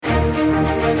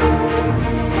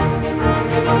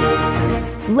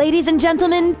Ladies and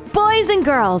gentlemen, boys and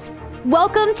girls,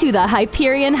 welcome to the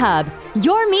Hyperion Hub,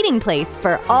 your meeting place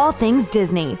for all things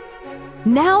Disney.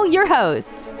 Now your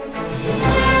hosts.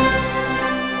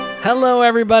 Hello,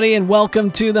 everybody, and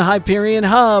welcome to the Hyperion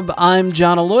Hub. I'm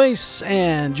John Alois,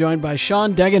 and joined by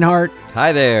Sean Degenhart.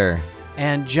 Hi there.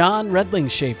 And John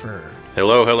Redlingshafer.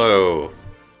 Hello, hello.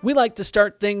 We like to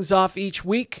start things off each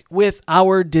week with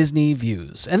our Disney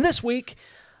views. And this week,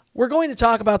 we're going to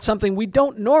talk about something we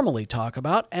don't normally talk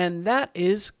about, and that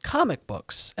is comic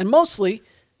books, and mostly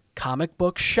comic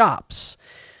book shops.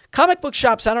 Comic book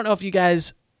shops, I don't know if you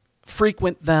guys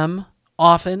frequent them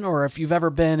often or if you've ever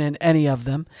been in any of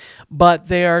them, but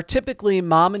they are typically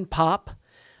mom and pop,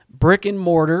 brick and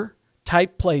mortar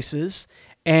type places,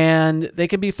 and they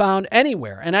can be found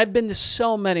anywhere. And I've been to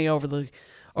so many over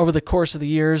the course of the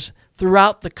years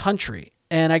throughout the country.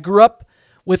 And I grew up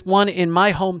with one in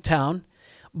my hometown,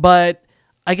 but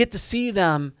I get to see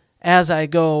them as I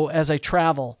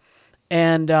travel.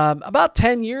 And about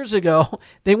 10 years ago,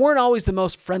 they weren't always the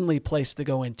most friendly place to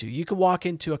go into. You could walk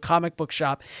into a comic book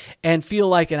shop and feel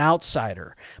like an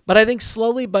outsider. But I think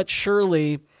slowly but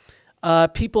surely,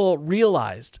 people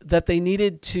realized that they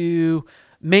needed to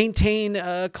maintain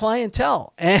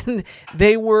clientele, and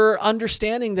they were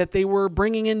understanding that they were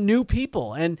bringing in new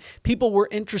people, and people were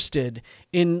interested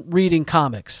in reading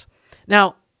comics.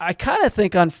 Now, I kind of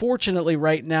think, unfortunately,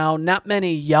 right now, not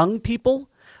many young people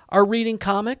are reading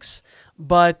comics,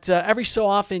 but every so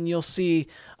often you'll see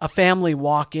a family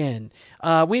walk in.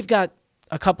 We've got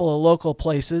a couple of local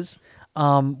places,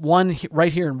 one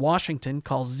right here in Washington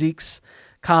called Zeke's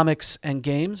Comics and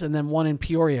Games, and then one in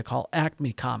Peoria called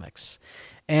Acme Comics.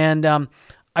 And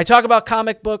I talk about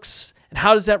comic books, and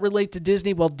how does that relate to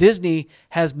Disney? Well, Disney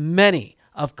has many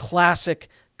of classic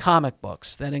comic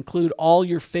books that include all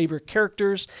your favorite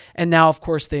characters, and now, of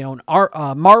course, they own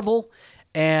Marvel,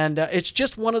 and it's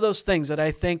just one of those things that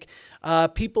I think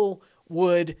people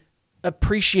would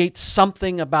appreciate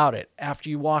something about it after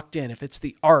you walked in. If it's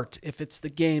the art, if it's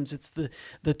the games, it's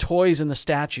the toys and the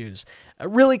statues. A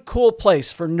really cool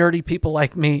place for nerdy people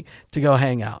like me to go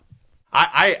hang out.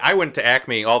 I went to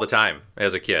Acme all the time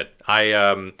as a kid.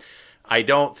 I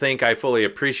don't think I fully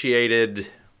appreciated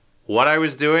what I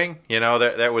was doing. You know,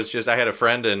 that was just, I had a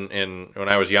friend in when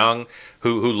I was young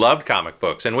who loved comic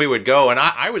books, and we would go, and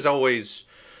I was always,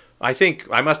 I think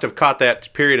I must have caught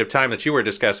that period of time that you were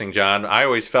discussing, John. I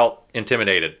always felt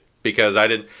intimidated because I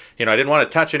didn't want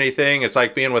to touch anything. It's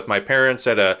like being with my parents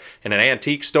in an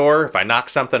antique store. If I knock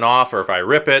something off or if I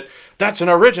rip it, that's an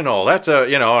original. That's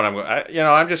and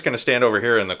I'm just going to stand over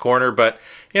here in the corner. But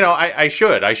I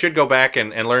should go back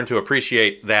and learn to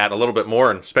appreciate that a little bit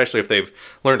more, and especially if they've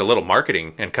learned a little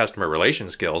marketing and customer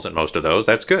relations skills at most of those.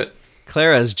 That's good.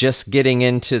 Clara's just getting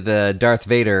into the Darth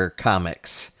Vader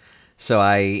comics, so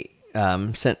I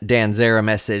sent Dan Zare a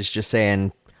message just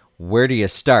saying, where do you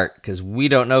start? Because we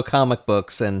don't know comic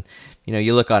books, and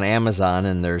you look on Amazon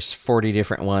and there's 40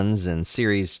 different ones, and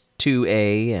Series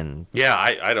 2A, and yeah,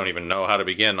 I don't even know how to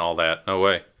begin all that. No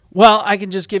way. Well, I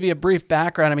can just give you a brief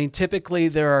background. I mean, typically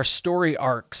there are story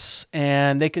arcs,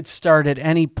 and they could start at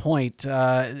any point.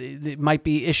 It might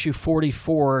be issue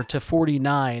 44 to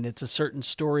 49. It's a certain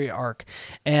story arc,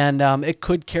 and it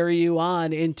could carry you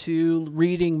on into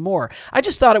reading more. I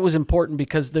just thought it was important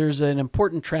because there's an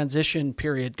important transition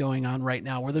period going on right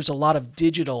now where there's a lot of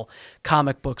digital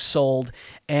comic books sold,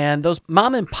 and those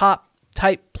mom and pop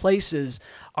type places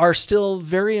are still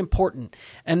very important.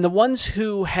 And the ones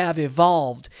who have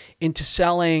evolved into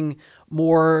selling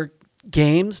more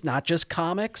games, not just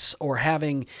comics, or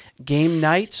having game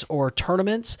nights or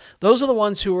tournaments, those are the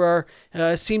ones who are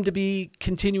seem to be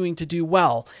continuing to do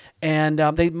well. And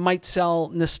they might sell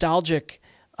nostalgic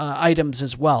items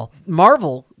as well.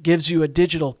 Marvel gives you a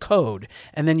digital code,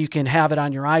 and then you can have it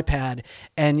on your iPad,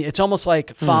 and it's almost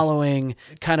like following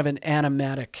kind of an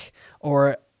animatic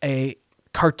or a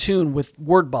cartoon with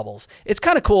word bubbles. It's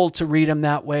kind of cool to read them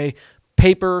that way.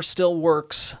 Paper still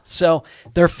works. So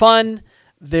they're fun.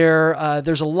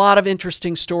 There's a lot of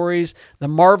interesting stories. The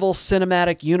Marvel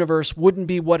Cinematic Universe wouldn't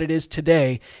be what it is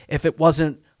today if it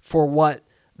wasn't for what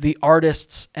the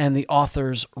artists and the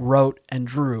authors wrote and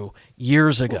drew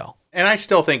years ago. And I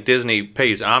still think Disney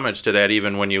pays homage to that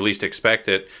even when you least expect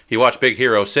it. You watch Big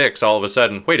Hero 6, all of a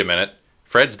sudden, wait a minit,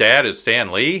 Fred's dad is Stan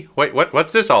Lee? Wait,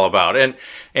 what's this all about? And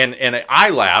I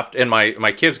laughed, and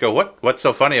my kids go, what's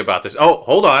so funny about this? Oh,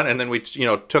 hold on. And then we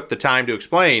took the time to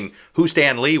explain who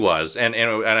Stan Lee was. And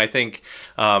I think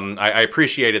I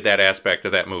appreciated that aspect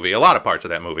of that movie, a lot of parts of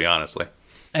that movie, honestly.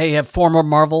 A former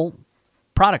Marvel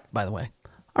product, by the way.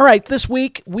 All right, this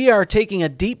week we are taking a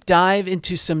deep dive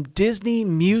into some Disney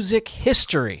music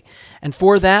history. And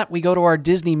for that, we go to our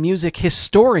Disney music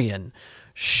historian,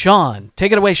 Sean.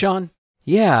 Take it away, Sean.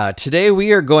 Yeah, today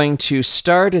we are going to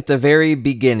start at the very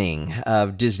beginning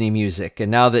of Disney music. And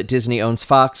now that Disney owns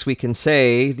Fox, we can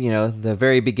say, the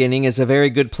very beginning is a very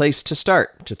good place to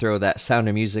start, to throw that Sound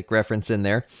of Music reference in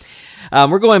there.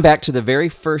 We're going back to the very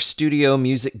first studio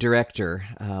music director,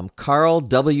 Carl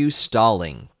W.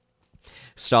 Stalling.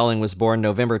 Stalling was born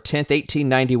November 10th,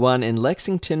 1891 in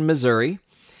Lexington, Missouri.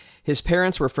 His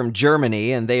parents were from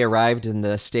Germany, and they arrived in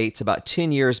the States about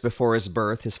 10 years before his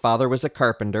birth. His father was a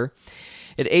carpenter.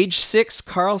 At age 6,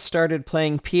 Carl started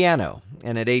playing piano,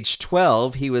 and at age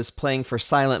 12, he was playing for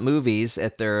silent movies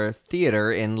at their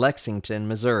theater in Lexington,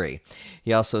 Missouri.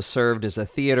 He also served as a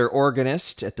theater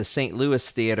organist at the St. Louis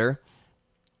Theater.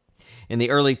 In the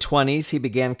early 20s, he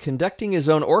began conducting his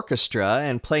own orchestra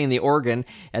and playing the organ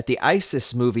at the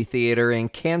Isis movie theater in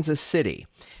Kansas City.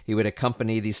 He would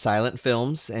accompany these silent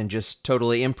films and just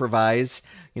totally improvise,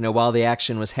 while the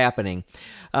action was happening.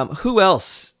 Who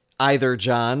else, either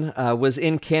John, was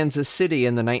in Kansas City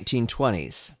in the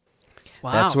 1920s?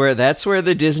 Wow. That's where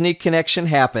the Disney connection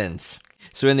happens.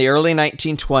 So in the early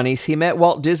 1920s, he met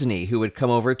Walt Disney, who would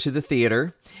come over to the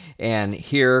theater and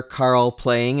hear Carl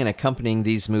playing and accompanying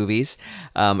these movies.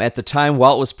 At the time,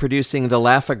 Walt was producing the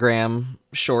Laugh-O-Gram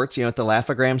shorts, at the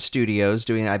Laugh-O-Gram Studios,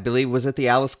 doing, I believe, was it the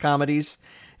Alice comedies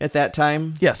at that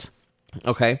time? Yes.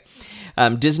 Okay.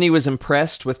 Disney was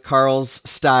impressed with Carl's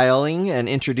styling and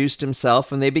introduced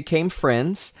himself, and they became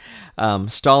friends.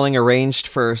 Stalling arranged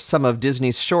for some of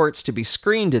Disney's shorts to be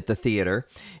screened at the theater,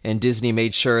 and Disney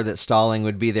made sure that Stalling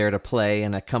would be there to play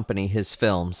and accompany his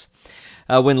films.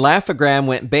 When Laugh-O-Gram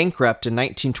went bankrupt in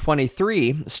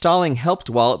 1923, Stalling helped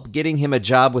Walt, getting him a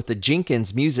job with the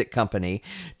Jenkins Music Company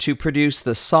to produce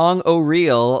the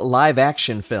Song-O-Reel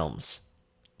live-action films.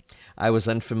 I was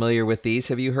unfamiliar with these.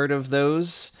 Have you heard of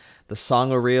those? The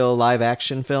Song-O-Reel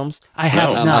live-action films? I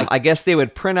have not. I guess they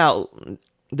would print out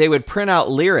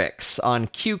lyrics on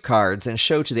cue cards and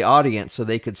show to the audience so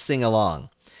they could sing along.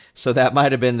 So that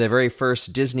might have been the very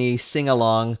first Disney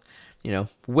sing-along,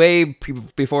 way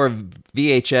before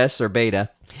VHS or Beta.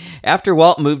 After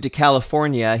Walt moved to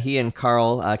California, he and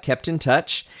Carl kept in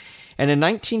touch. And in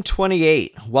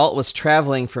 1928, Walt was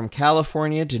traveling from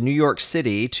California to New York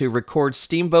City to record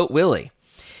Steamboat Willie.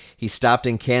 He stopped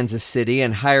in Kansas City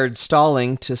and hired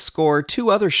Stalling to score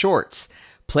 2 other shorts,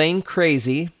 Plain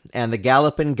Crazy and The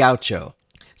Gallopin' Gaucho.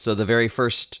 So the very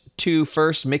first 2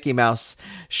 Mickey Mouse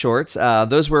shorts,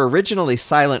 those were originally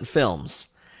silent films.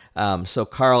 So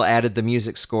Carl added the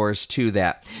music scores to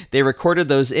that. They recorded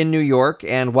those in New York,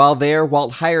 and while there,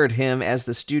 Walt hired him as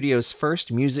the studio's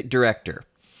first music director.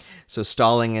 So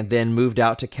Stalling then moved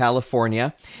out to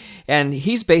California, and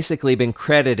he's basically been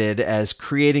credited as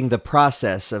creating the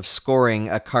process of scoring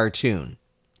a cartoon.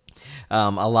 A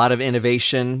lot of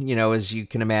innovation, as you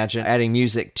can imagine, adding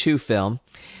music to film.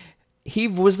 He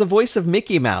was the voice of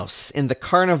Mickey Mouse in The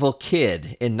Carnival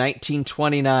Kid in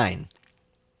 1929,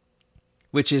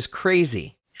 which is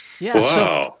crazy. Yeah.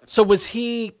 Wow. So was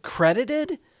he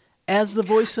credited as the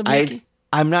voice of Mickey?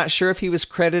 I'm not sure if he was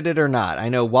credited or not. I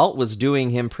know Walt was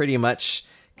doing him pretty much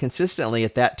consistently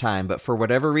at that time, but for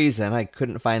whatever reason, I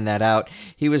couldn't find that out.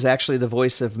 He was actually the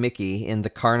voice of Mickey in The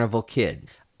Carnival Kid.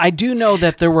 I do know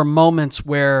that there were moments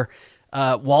where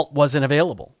Walt wasn't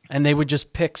available, and they would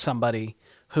just pick somebody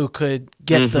who could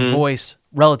get the voice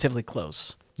relatively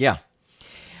close. Yeah.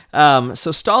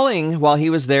 So Stalling, while he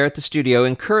was there at the studio,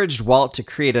 encouraged Walt to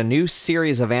create a new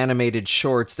series of animated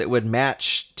shorts that would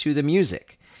match to the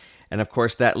music. And of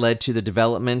course, that led to the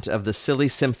development of the Silly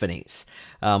Symphonies.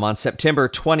 On September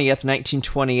 20th,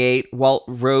 1928, Walt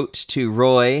wrote to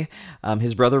Roy,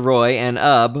 his brother Roy, and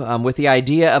Ub with the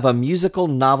idea of a musical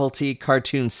novelty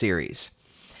cartoon series.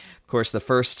 Of course, the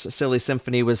first Silly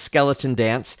Symphony was Skeleton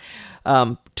Dance,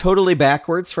 totally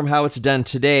backwards from how it's done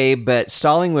today, but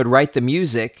Stalling would write the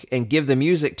music and give the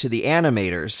music to the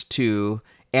animators to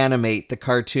animate the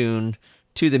cartoon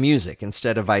to the music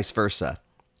instead of vice versa.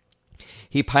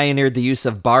 He pioneered the use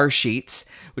of bar sheets,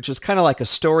 which was kind of like a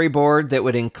storyboard that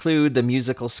would include the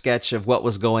musical sketch of what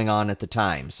was going on at the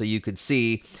time. So you could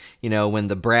see, when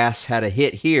the brass had a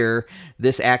hit here,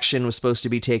 this action was supposed to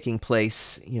be taking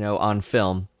place, on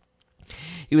film.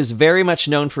 He was very much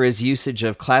known for his usage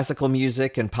of classical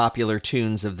music and popular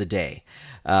tunes of the day.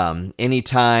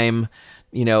 Anytime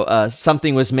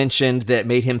something was mentioned that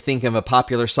made him think of a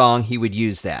popular song, he would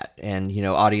use that. And,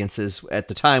 audiences at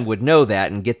the time would know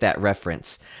that and get that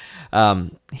reference.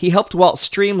 He helped Walt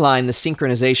streamline the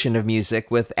synchronization of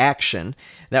music with action.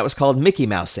 That was called Mickey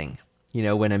Mousing.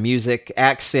 when a music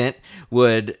accent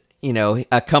would,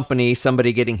 accompany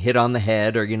somebody getting hit on the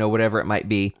head or, whatever it might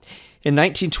be. In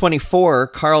 1924,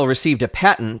 Carl received a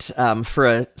patent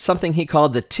for something he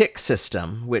called the tick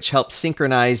system, which helped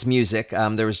synchronize music.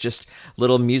 There was just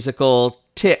little musical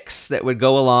ticks that would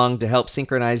go along to help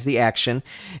synchronize the action,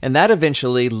 and that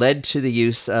eventually led to the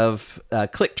use of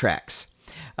click tracks.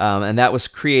 And that was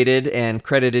created and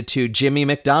credited to Jimmy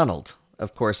McDonald,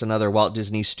 of course, another Walt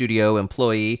Disney Studio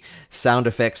employee, sound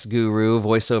effects guru,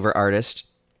 voiceover artist.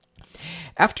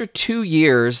 After 2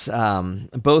 years,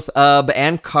 both Ub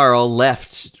and Carl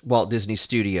left Walt Disney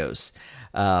Studios.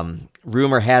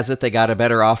 Rumor has it they got a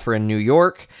better offer in New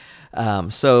York,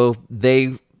 so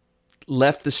they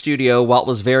left the studio. Walt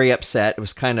was very upset. It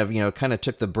was kind of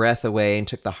took the breath away and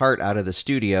took the heart out of the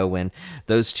studio when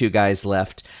those two guys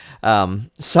left.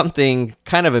 Something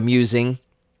kind of amusing.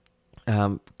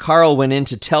 Carl went in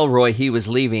to tell Roy he was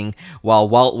leaving while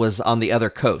Walt was on the other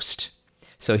coast.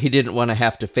 So he didn't want to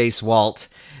have to face Walt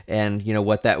and,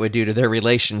 what that would do to their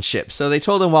relationship. So they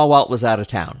told him while Walt was out of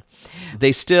town.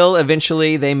 They still,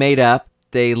 eventually, they made up.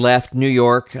 They left New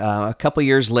York a couple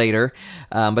years later,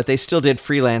 but they still did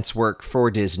freelance work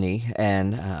for Disney.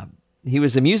 And he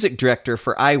was a music director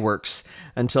for iWorks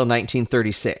until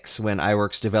 1936, when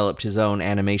iWorks developed his own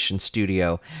animation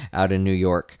studio out in New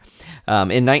York.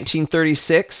 In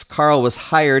 1936, Carl was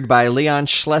hired by Leon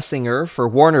Schlesinger for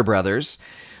Warner Brothers,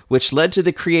 which led to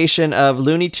the creation of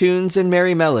Looney Tunes and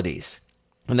Merry Melodies.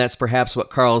 And that's perhaps what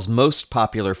Carl's most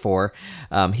popular for.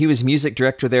 He was music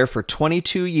director there for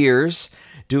 22 years,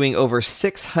 doing over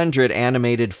 600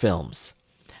 animated films.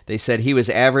 They said he was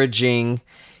averaging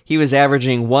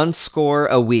one score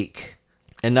a week.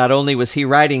 And not only was he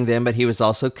writing them, but he was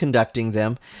also conducting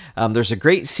them. There's a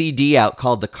great CD out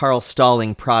called the Carl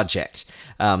Stalling Project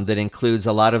that includes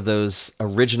a lot of those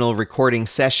original recording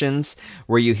sessions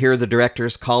where you hear the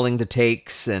directors calling the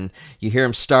takes and you hear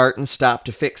them start and stop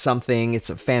to fix something.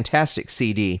 It's a fantastic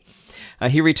CD.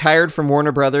 He retired from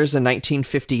Warner Brothers in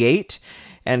 1958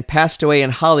 and passed away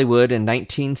in Hollywood in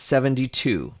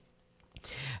 1972.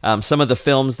 Some of the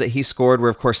films that he scored were,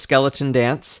 of course, Skeleton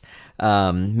Dance,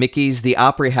 Mickey's The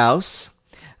Opry House,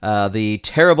 The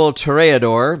Terrible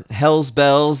Toreador, Hell's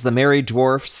Bells, The Merry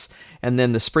Dwarfs, and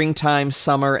then the Springtime,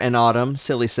 Summer, and Autumn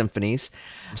Silly Symphonies.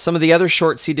 Some of the other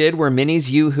shorts he did were Minnie's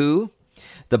Yoo-Hoo,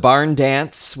 The Barn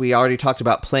Dance, we already talked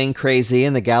about Playing Crazy,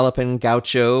 and The Gallopin'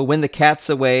 Gaucho, When the Cat's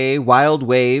Away, Wild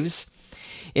Waves.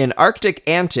 In Arctic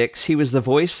Antics, he was the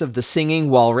voice of the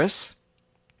singing walrus.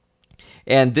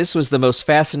 And this was the most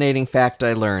fascinating fact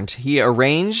I learned. He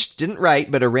didn't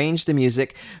write, but arranged the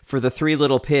music for the Three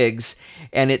Little Pigs,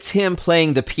 and it's him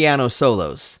playing the piano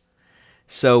solos.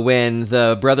 So when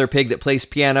the brother pig that plays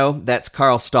piano, that's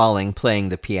Carl Stalling playing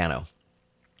the piano.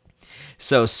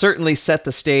 So certainly set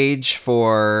the stage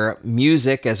for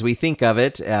music as we think of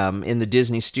it in the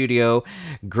Disney studio.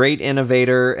 Great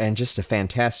innovator and just a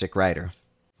fantastic writer.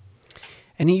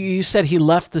 And you said he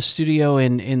left the studio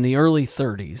in the early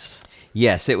 30s.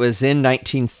 Yes, it was in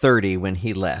 1930 when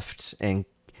he left and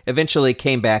eventually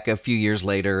came back a few years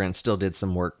later and still did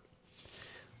some work.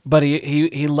 But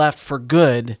he left for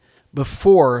good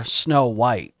before Snow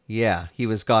White. Yeah, he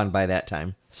was gone by that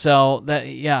time. So that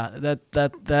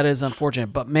is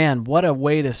unfortunate. But man, what a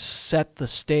way to set the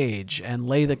stage and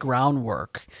lay the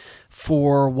groundwork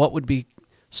for what would be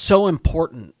so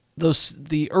important.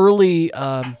 The early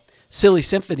Silly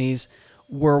Symphonies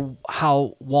were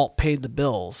how Walt paid the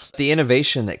bills. The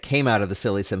innovation that came out of the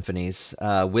Silly Symphonies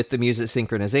with the music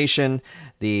synchronization,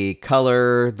 the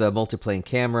color, the multiplane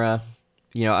camera,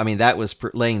 that was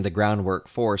laying the groundwork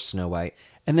for Snow White.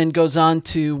 And then goes on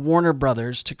to Warner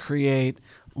Brothers to create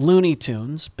Looney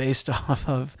Tunes based off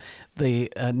of the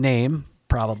name,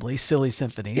 probably, Silly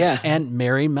Symphonies, and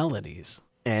Merry Melodies.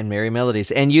 And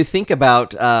you think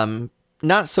about,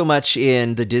 not so much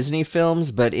in the Disney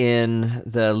films, but in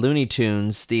the Looney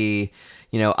Tunes, the,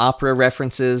 opera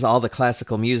references, all the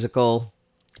classical music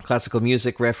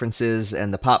references,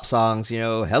 and the pop songs,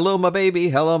 Hello, My Baby,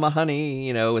 Hello, My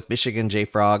Honey, with Michigan J.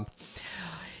 Frog.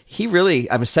 He really,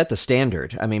 set the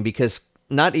standard. Because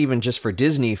not even just for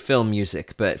Disney film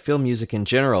music, but film music in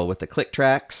general with the click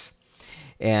tracks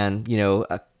and,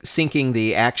 syncing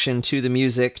the action to the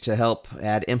music to help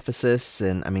add emphasis.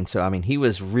 And he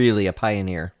was really a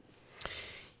pioneer.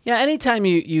 Yeah, anytime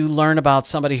you learn about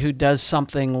somebody who does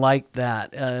something like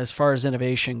that, as far as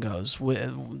innovation goes,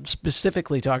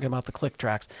 specifically talking about the click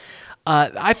tracks,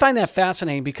 I find that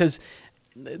fascinating because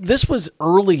this was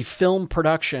early film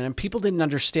production and people didn't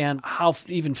understand how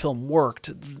even film worked,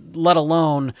 let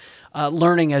alone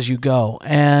learning as you go.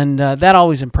 And that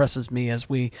always impresses me as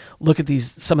we look at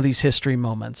some of these history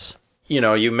moments.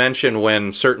 you mentioned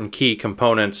when certain key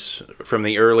components from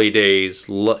the early days,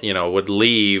 would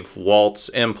leave Walt's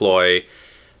employ.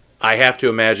 I have to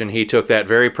imagine he took that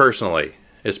very personally,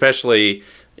 especially,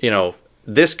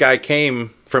 this guy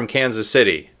came from Kansas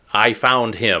City. I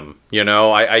found him,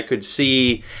 I could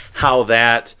see how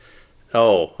that,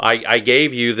 I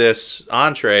gave you this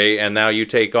entree and now you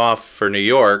take off for New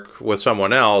York with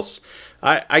someone else.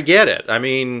 I get it. I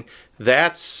mean,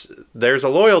 there's a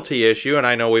loyalty issue, and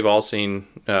I know we've all seen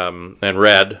and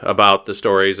read about the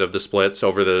stories of the splits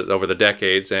over the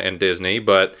decades and Disney,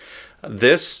 but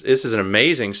this is an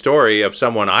amazing story of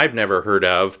someone I've never heard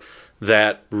of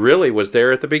that really was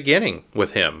there at the beginning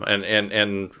with him,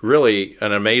 and really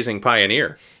an amazing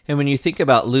pioneer. And when you think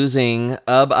about losing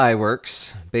Ub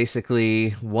Iwerks,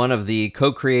 basically one of the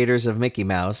co-creators of Mickey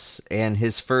Mouse and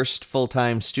his first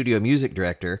full-time studio music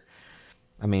director,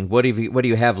 I mean, what do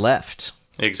you have left?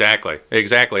 Exactly.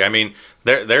 I mean,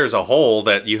 there's a hole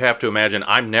that you have to imagine,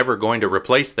 I'm never going to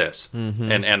replace this,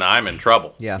 and I'm in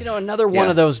trouble. Yeah. Another one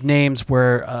of those names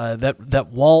where that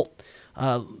Walt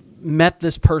met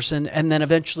this person and then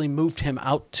eventually moved him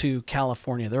out to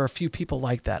California. There are a few people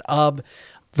like that.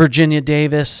 Virginia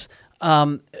Davis.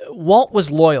 Walt was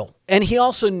loyal, and he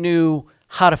also knew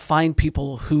how to find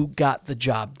people who got the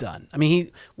job done. I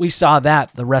mean, we saw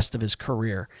that the rest of his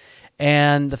career.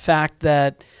 And the fact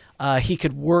that he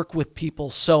could work with people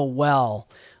so well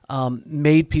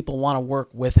made people want to work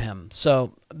with him.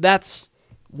 So that's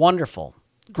wonderful.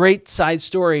 Great side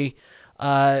story.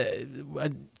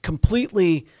 A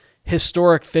completely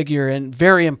historic figure and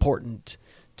very important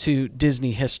to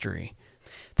Disney history.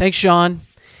 Thanks, Sean.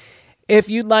 If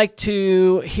you'd like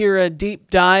to hear a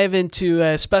deep dive into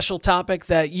a special topic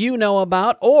that you know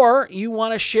about, or you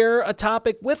want to share a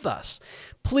topic with us,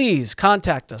 please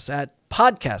contact us at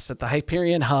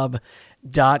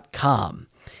podcast@thehyperionhub.com.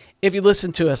 If you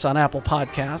listen to us on Apple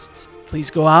Podcasts, please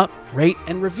go out, rate,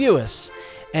 and review us,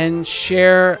 and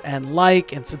share and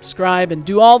like and subscribe and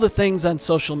do all the things on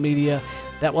social media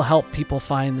that will help people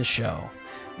find the show.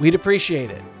 We'd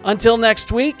appreciate it. Until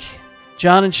next week,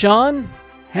 John and Sean,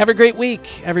 have a great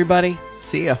week, everybody.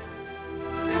 See ya.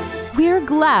 We're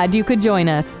glad you could join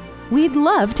us. We'd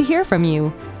love to hear from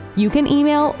you. You can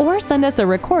email or send us a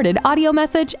recorded audio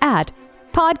message at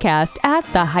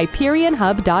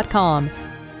podcast@thehyperionhub.com.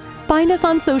 Find us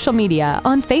on social media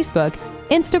on Facebook,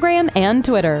 Instagram, and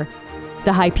Twitter.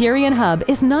 The Hyperion Hub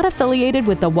is not affiliated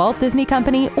with the Walt Disney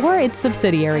Company or its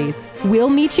subsidiaries. We'll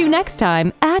meet you next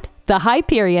time at the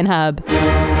Hyperion Hub.